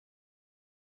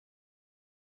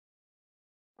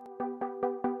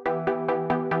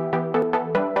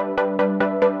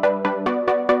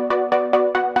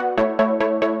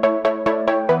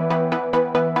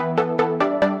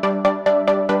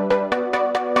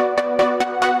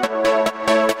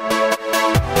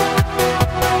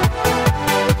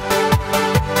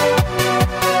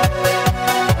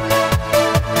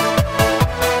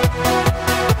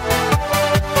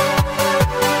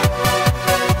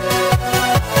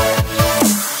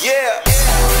Yeah.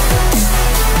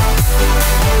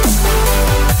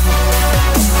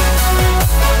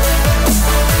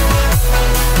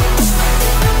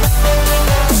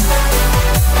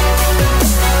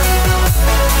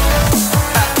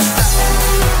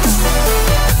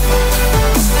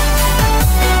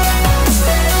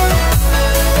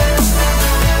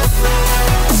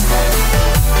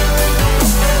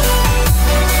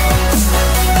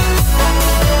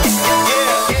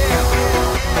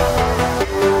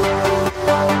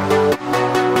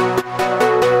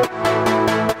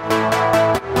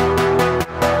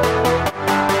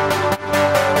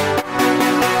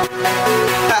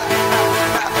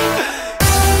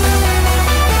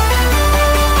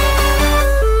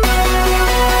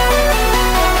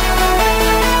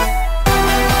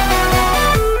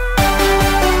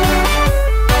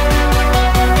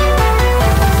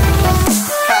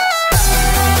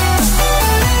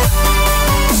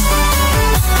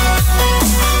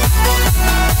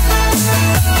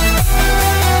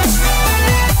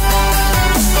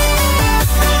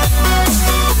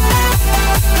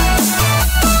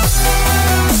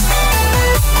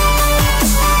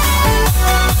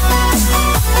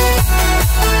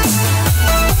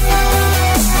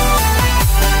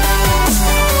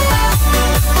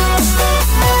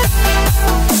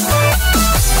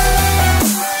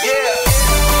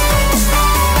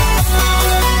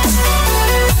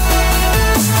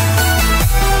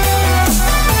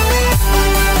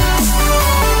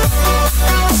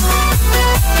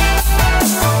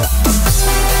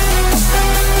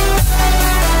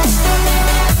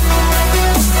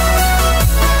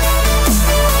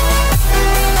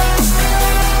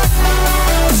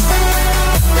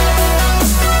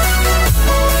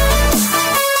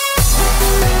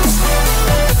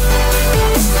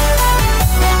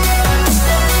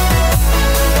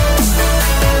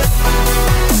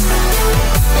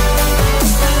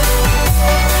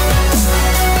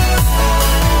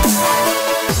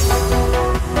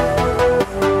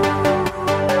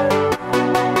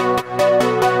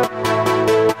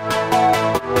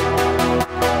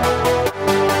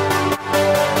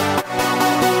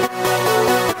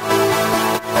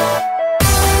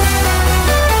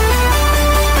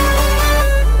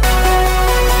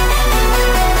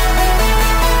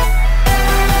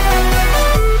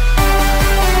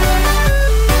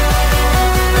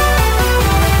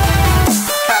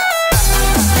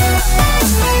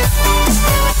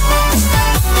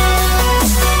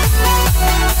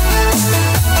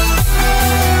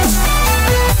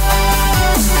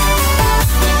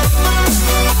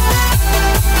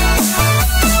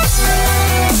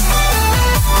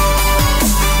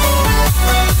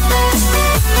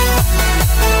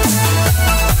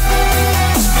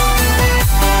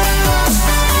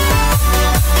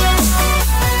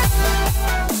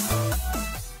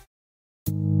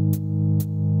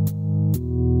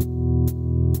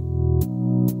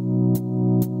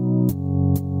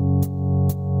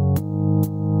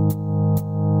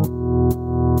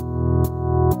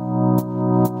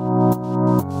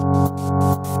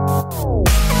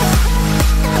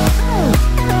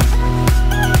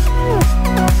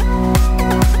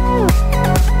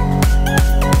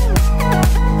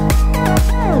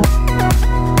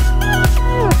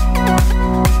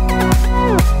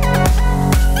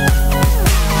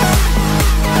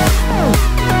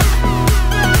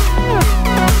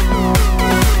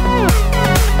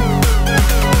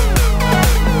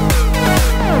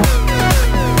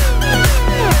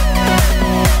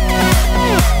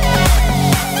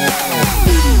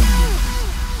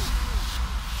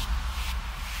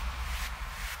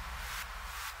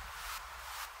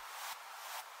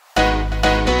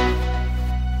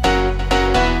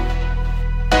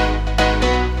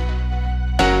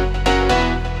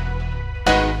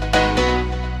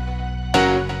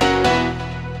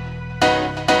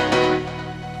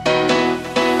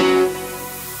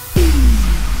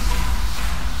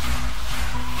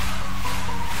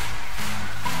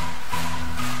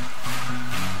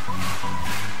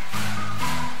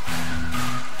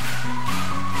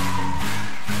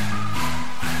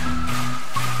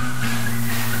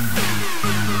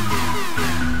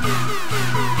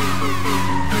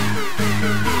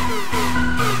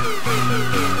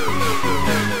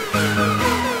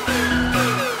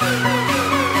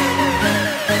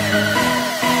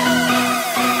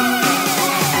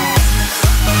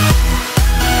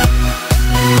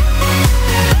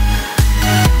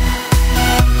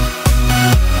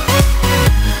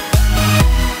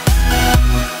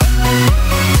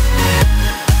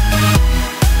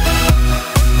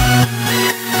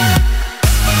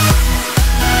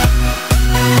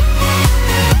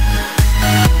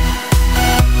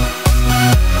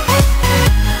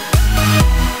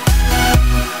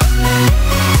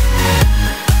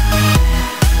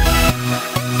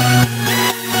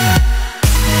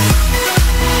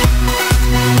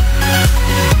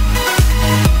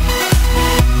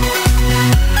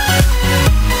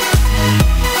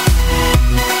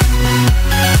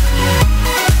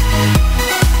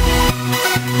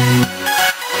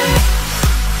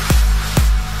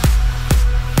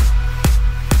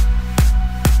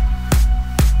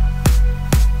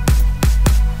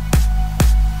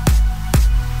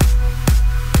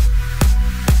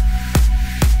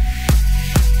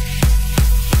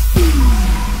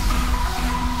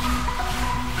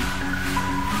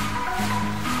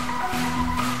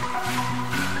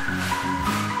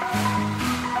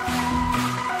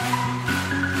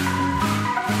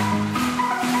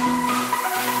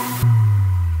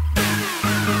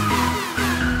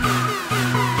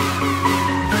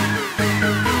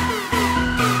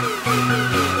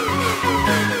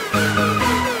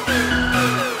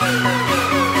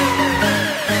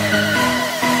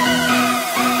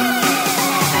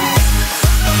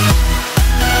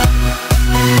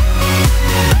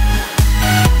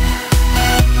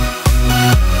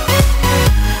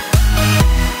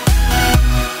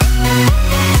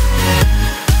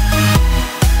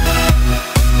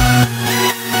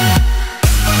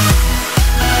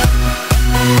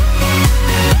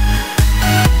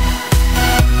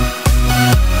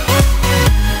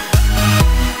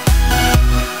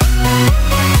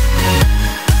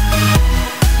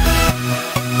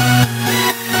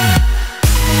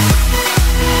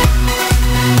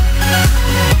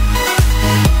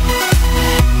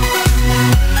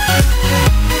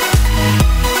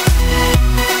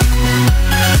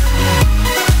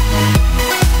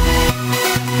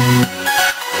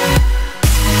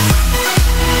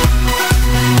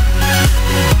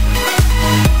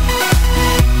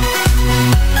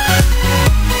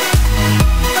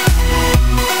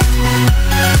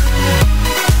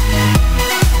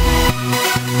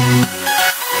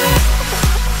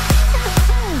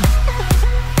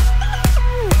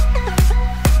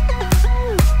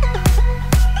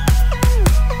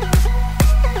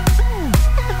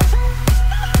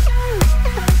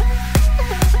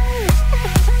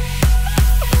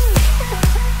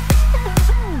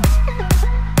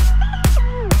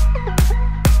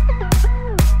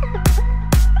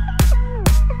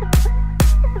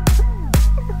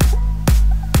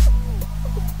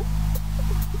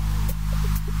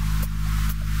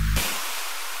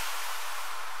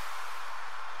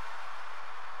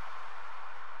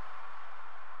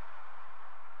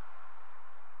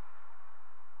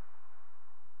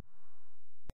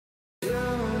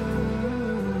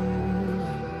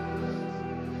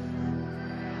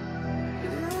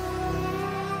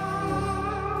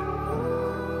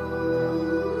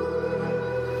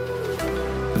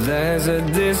 There's a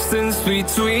distance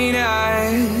between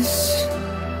us.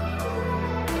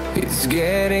 It's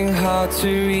getting hard to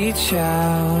reach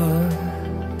out.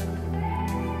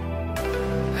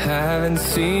 Haven't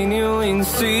seen you in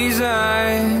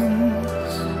seasons,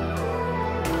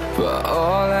 but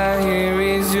all I hear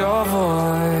is your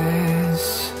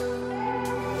voice.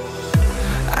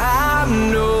 I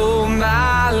know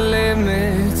my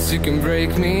limits, you can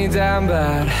break me down,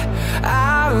 but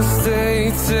I'll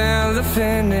stay till the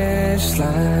finish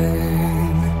line.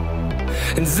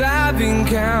 And I've been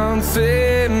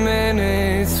counting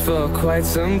minutes for quite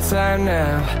some time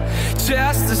now,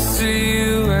 just to see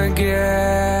you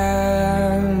again.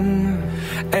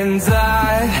 And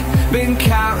I've been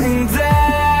counting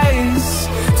days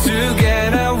to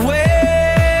get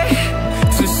away,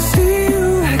 to see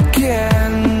you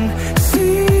again,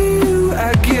 see you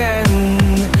again.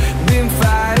 Been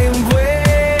fighting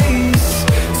ways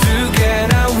to get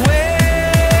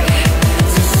away,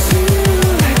 to see you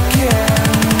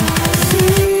again,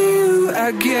 see you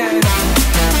again.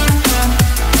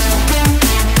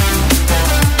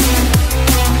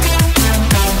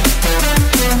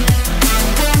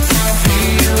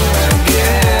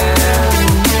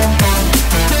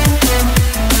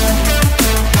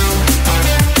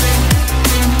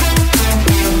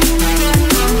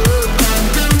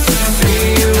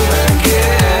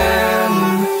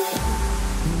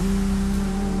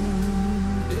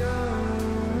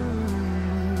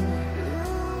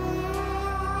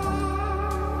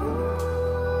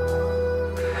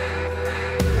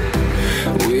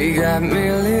 We got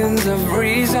millions of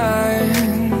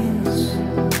reasons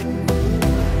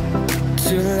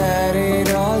to let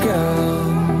it all go.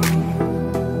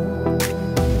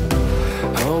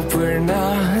 Hope we're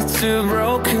not too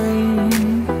broken.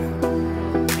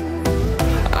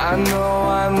 I know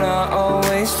I'm not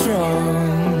always strong,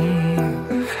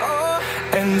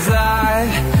 and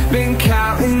I've been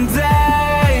counting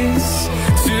days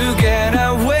to get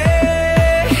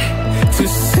away, to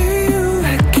see you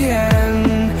again,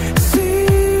 see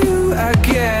you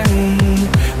again.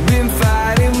 Been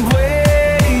fighting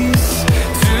ways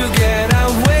to get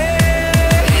away,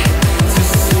 to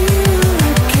see you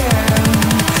again,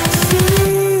 see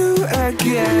you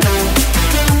again.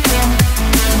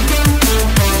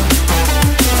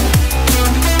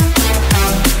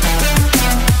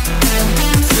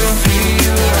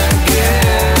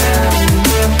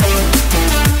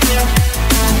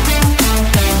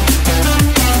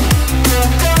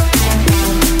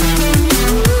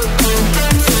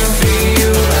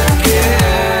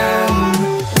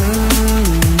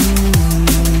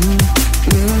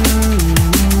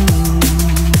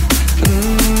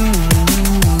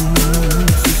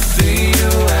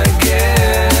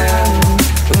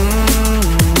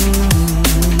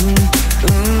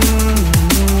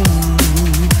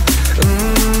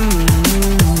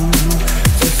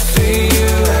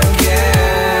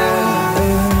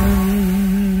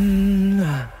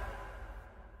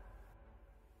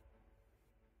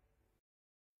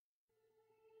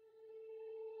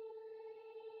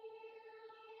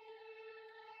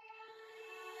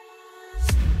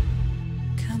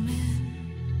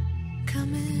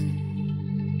 Come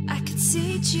in, I could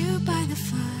seat you by the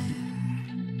fire.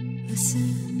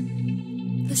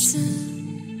 Listen,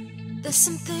 listen, there's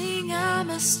something I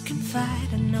must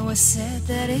confide. I know I said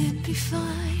that it'd be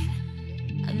fine,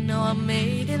 I know I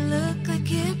made it look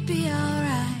like it'd be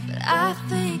alright, but I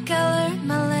think I learned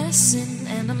my lesson,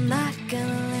 and I'm not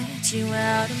gonna let you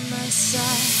out of my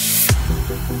sight.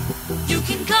 You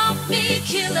can call me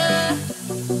killer,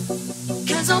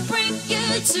 'cause I'll bring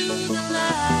you to the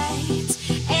light.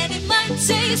 And it might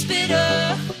taste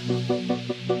bitter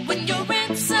when you're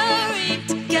answering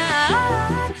to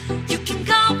God. You can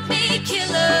call me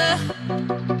killer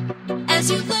as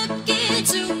you look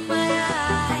into my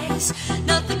eyes.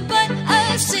 Nothing but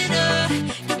a sinner,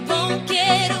 you won't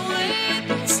get away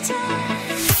this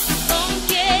time. You won't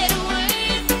get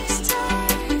away this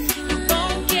time. You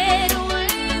won't get away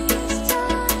this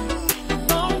time. You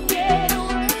won't get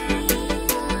away.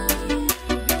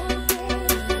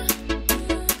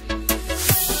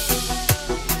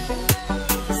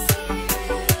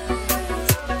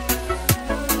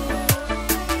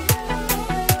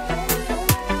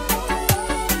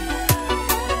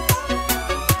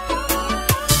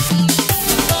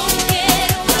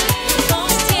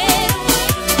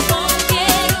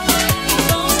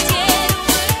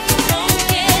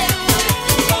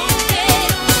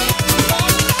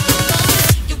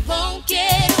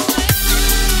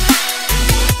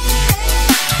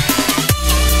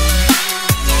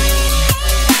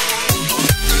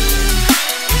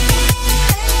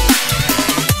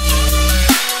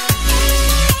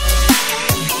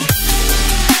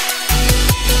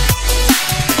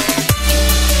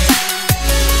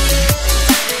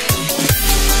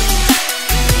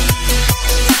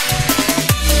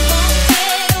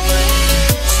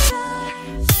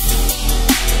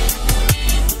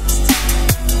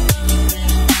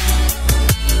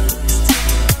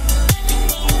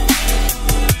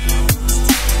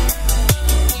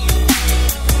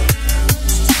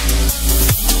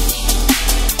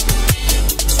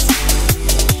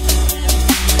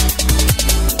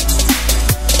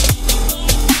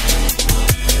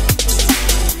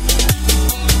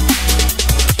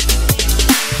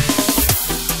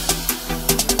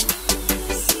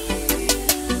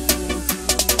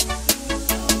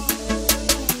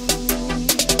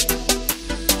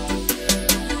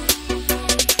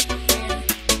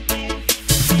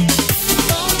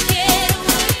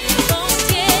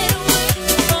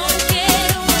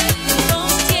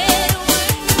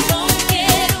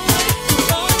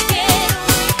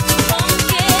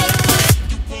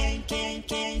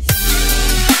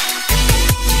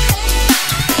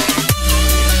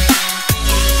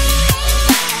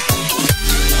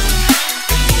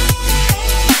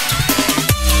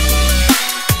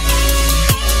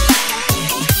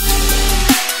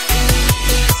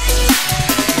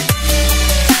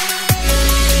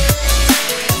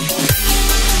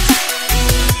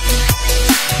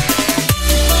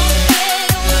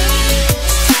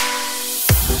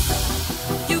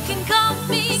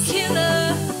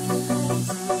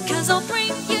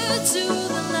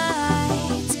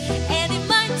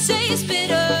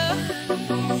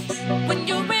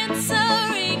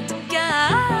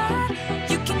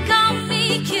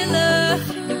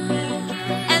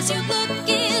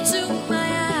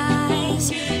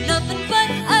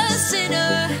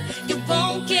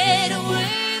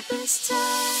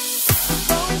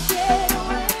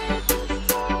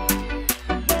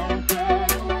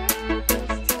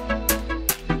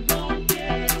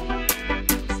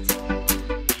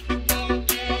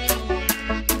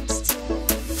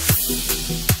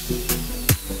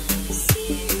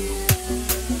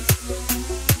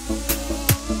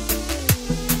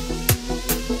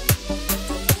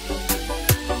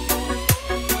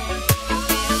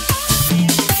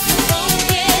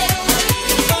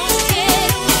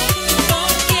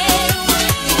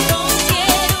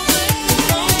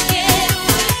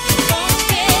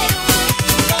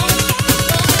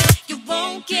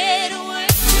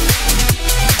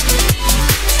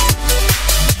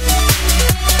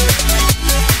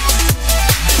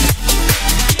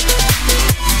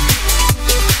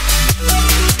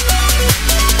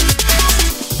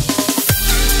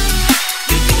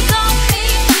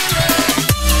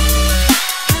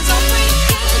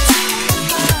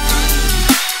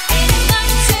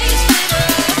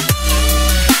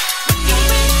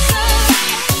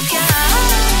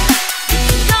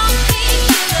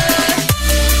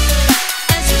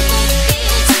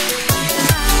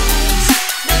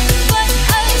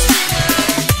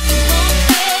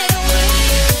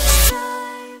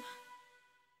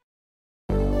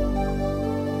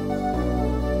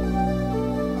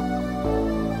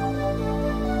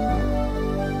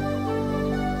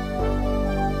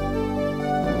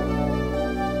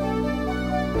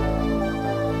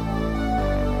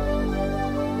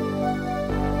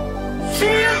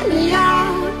 Take me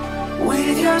out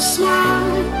with your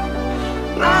smile.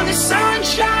 Now the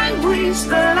sunshine brings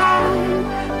the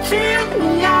light. Fill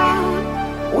me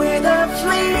out with a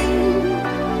flame.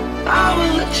 I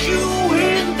will let you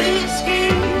in this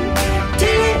game.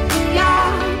 Take me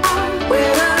out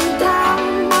when I'm down.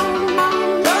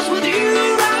 'Cause with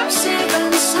you I'm safe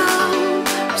and sound.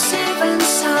 I'm safe and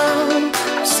sound.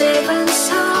 I'm safe and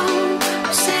sound.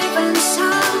 I'm safe and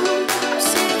sound. I'm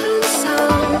safe and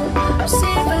sound. I'm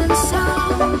safe and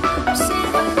sound. I'm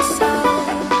safe and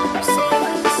sound. I'm safe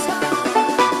and sound.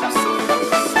 I'm safe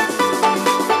and sound.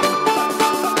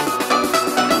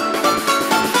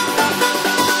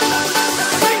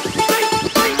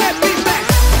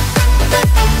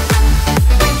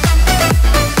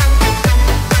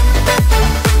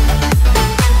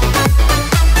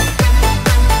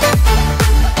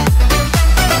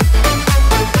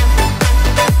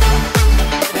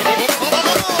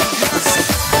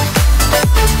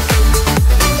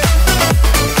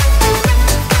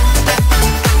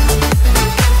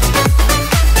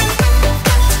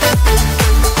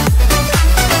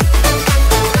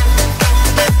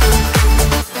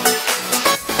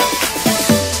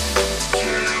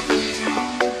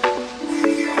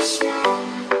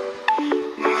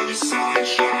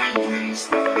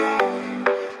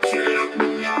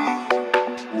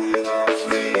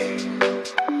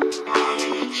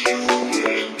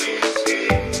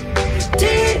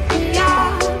 Take me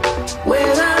out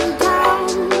when I'm down.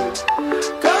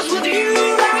 'Cause with you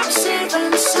I'm safe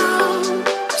and sound.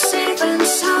 I'm safe and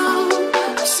sound.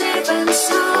 I'm safe and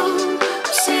sound.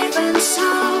 I'm safe and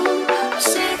sound. I'm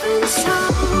safe and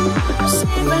sound. I'm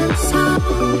safe and sound.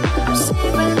 I'm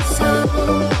safe and sound.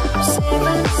 I'm safe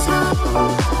and sound.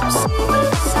 I'm safe and sound.